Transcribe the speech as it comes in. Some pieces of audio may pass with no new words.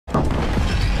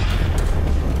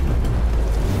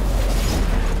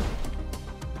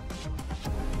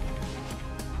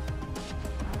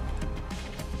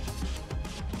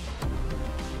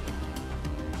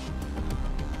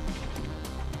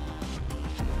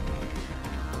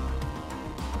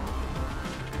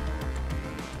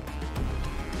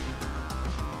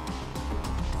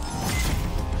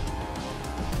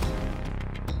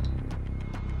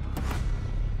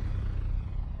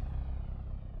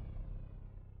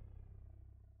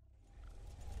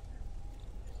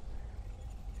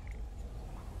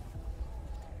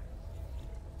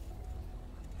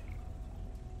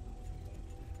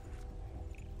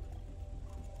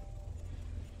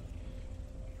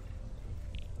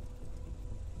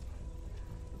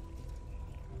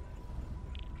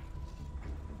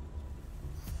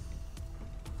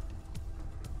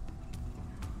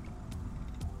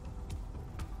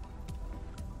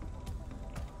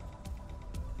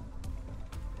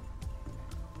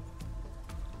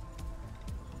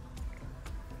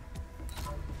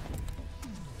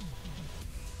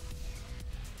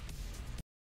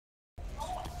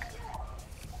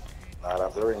I'll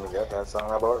have to ring to get that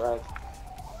song about right.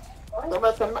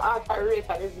 But some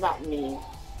operator is not me.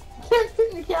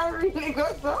 You can't really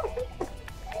go so.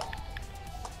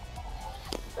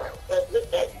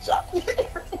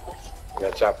 You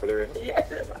got chop for the ring? Yes,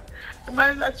 the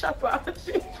man is a chopper.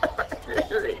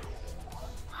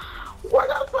 What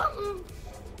up, something?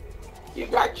 You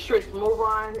got tricked. Move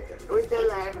on with your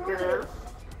life, girl.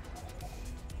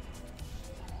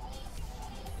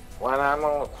 One I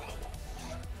move.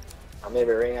 Or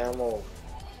maybe ring and move.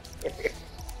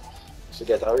 She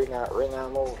gets a ring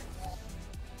and move.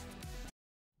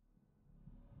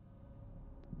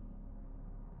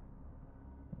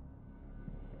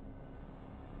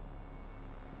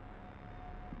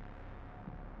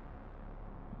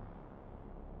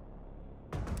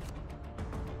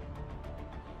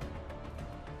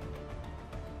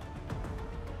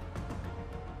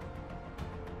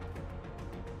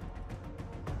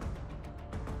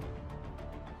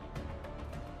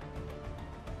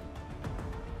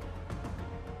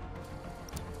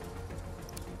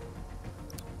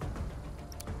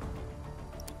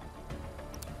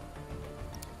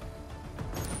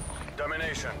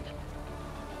 Domination.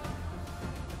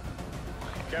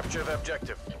 Capture the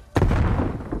objective.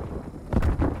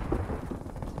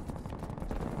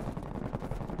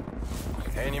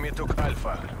 Enemy took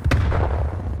Alpha.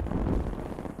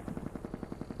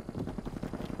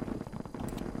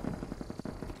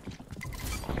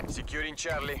 Securing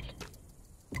Charlie.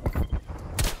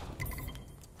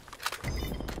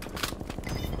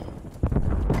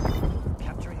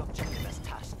 Capturing objective as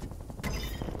tasked.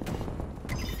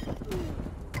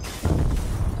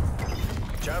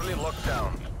 Charlie locked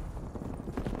down.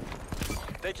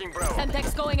 Taking Bravo.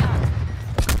 Semtex going out.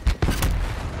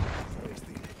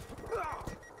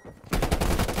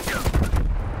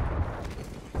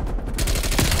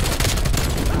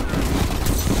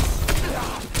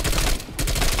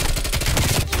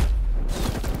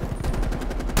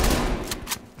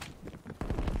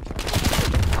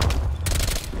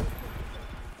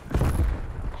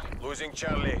 Losing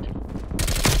Charlie.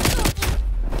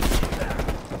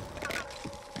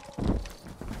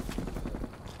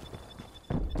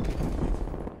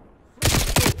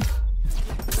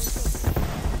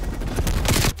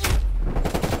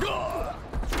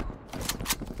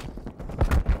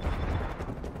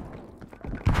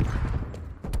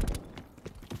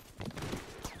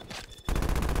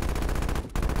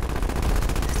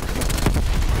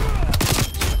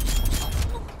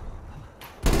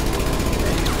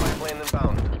 Plane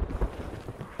inbound.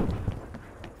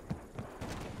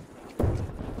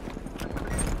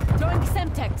 Throwing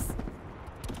Semtex.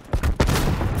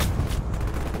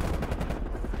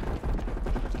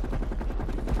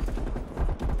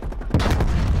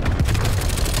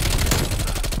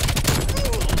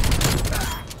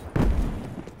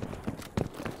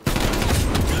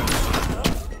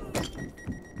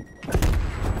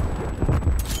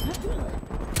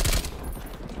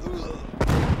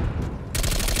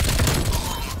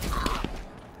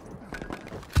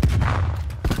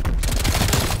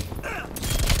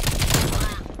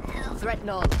 Threat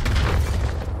null.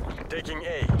 Taking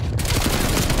A.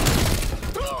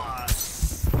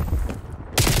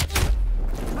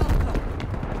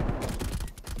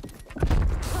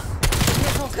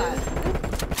 Missile gun.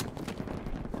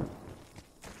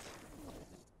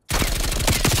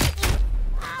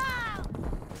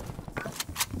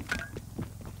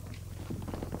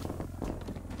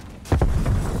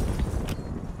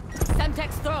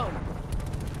 Semtex thrown.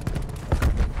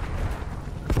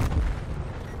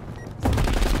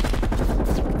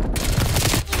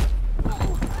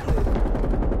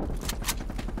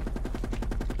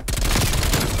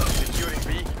 Securing B.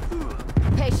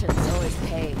 Patience always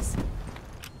pays.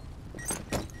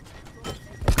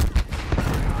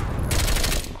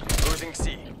 Losing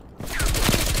C.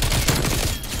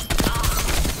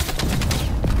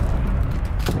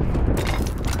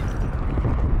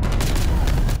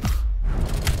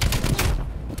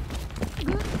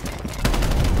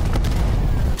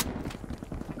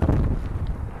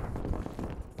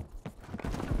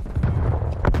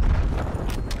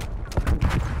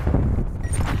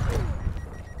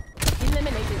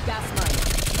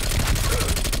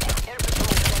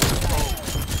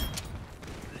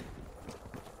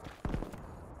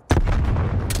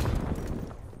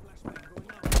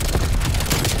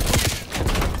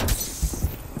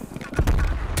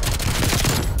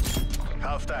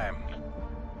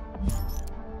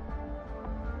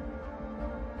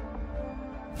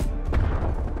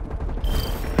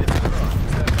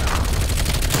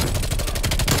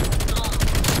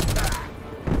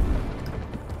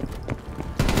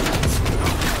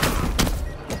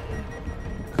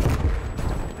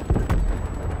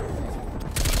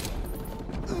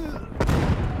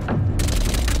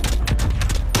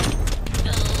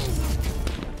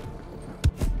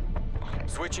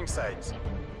 sides.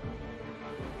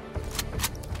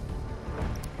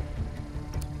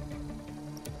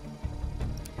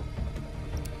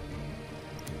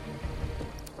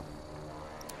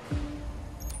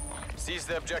 Seize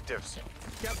the objectives.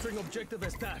 Capturing objective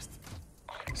as tasked.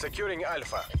 Securing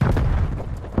Alpha.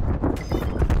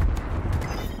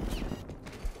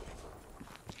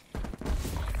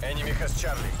 Enemy has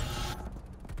Charlie.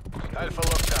 Alpha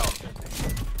locked down.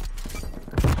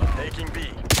 Taking B.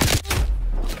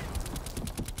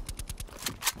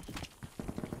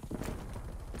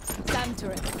 SAM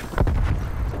turret.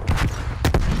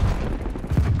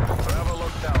 Bravo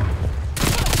locked down.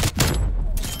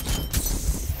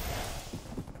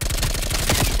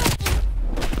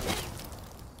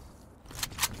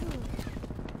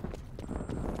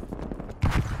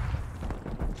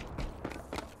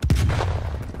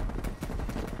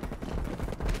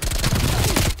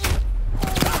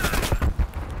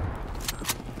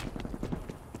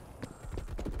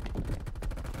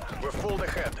 We're full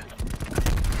ahead.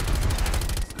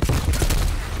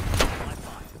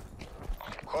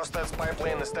 Hostile spy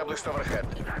plane established overhead.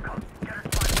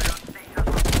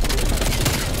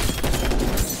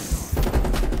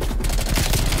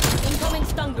 Incoming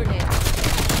stun grenade.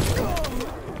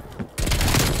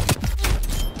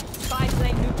 Spy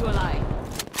plane neutralized.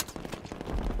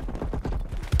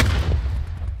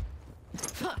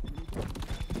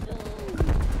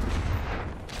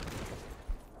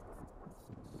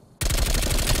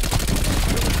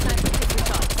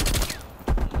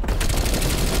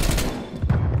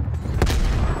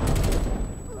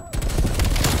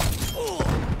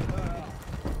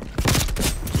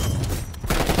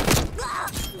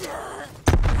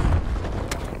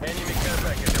 Enemy care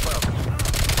package above.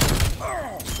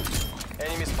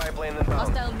 Enemy spy plane inbound.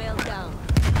 Hostile mail down.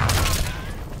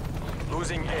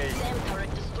 Losing A. SAM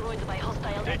turret destroyed by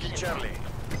hostile Taking action. Charlie.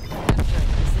 Capture.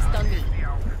 Assist on me.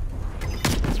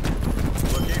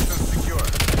 Location secure.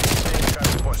 Maintain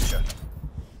current posture.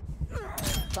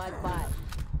 Bye-bye.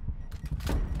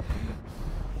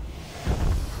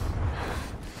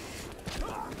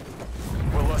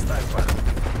 We lost Alpha.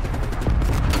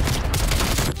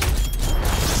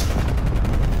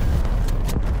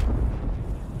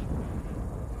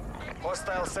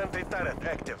 Hostile sentry turret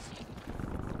active.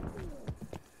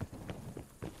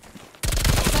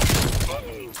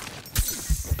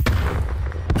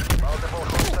 Multiple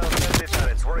hostile sentry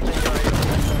turrets working your area.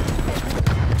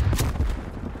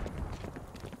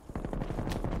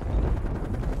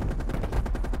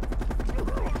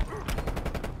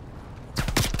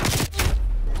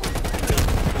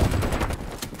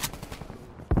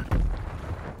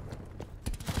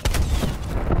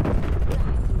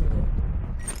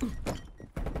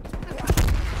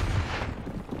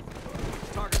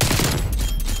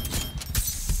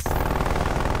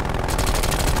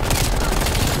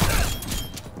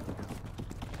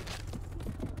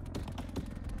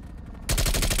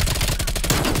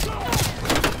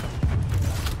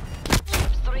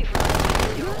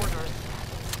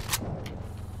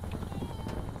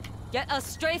 Get a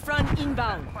strafe run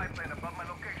inbound. Enemy air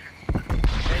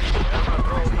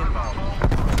patrol inbound.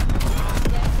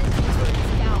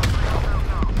 Down.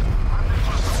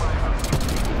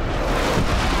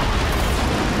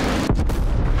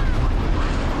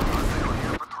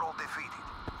 Patrol defeated.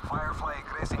 Firefly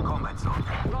aggressing combat zone.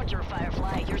 Roger,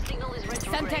 Firefly. Your signal is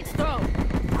retrograde. Semtex thrown.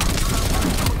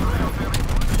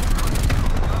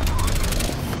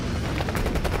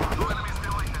 Two enemies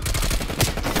deleted.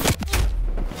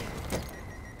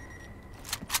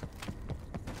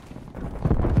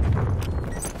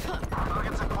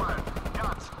 Targets acquired.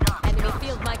 Guns. Enemy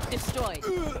field mic destroyed.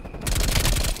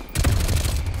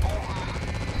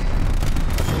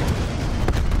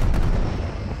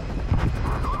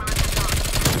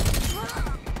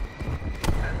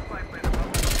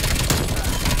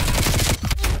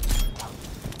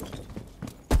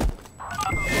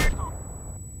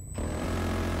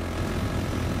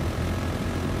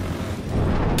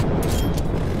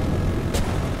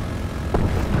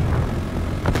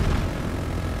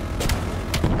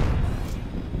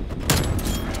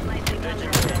 Nicely done,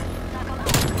 Roger.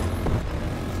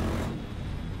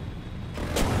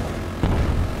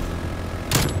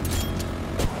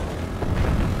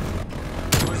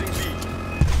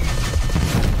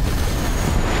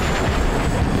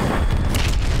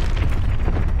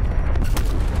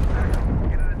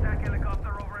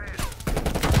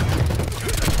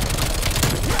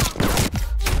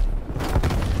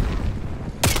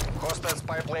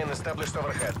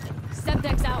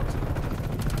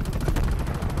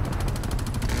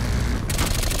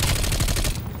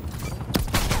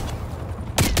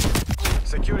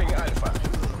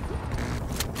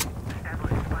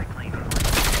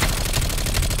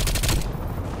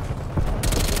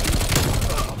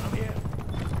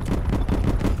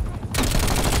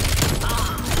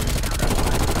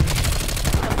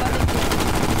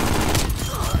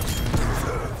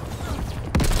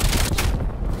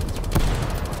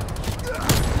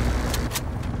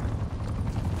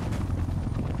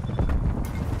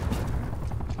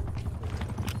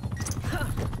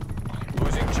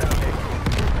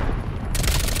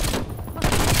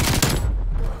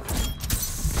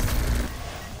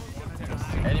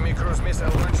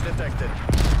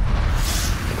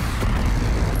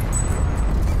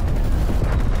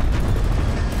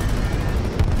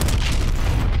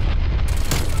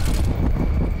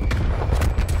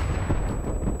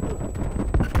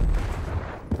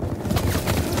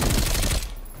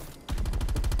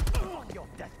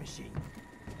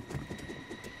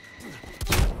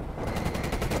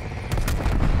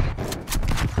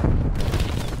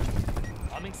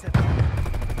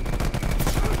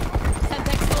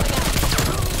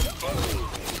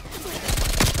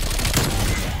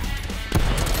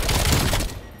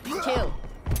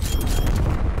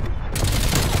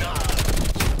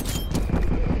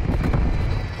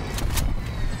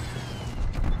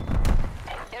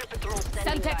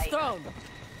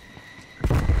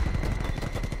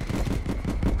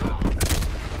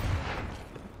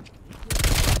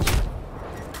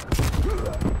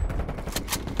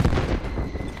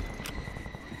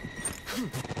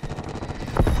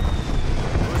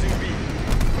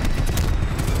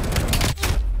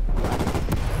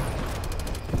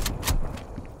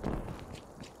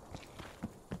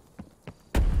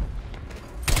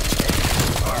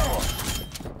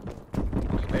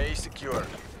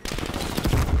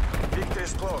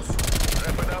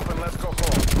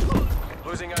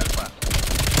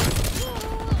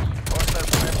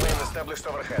 list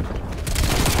overhead.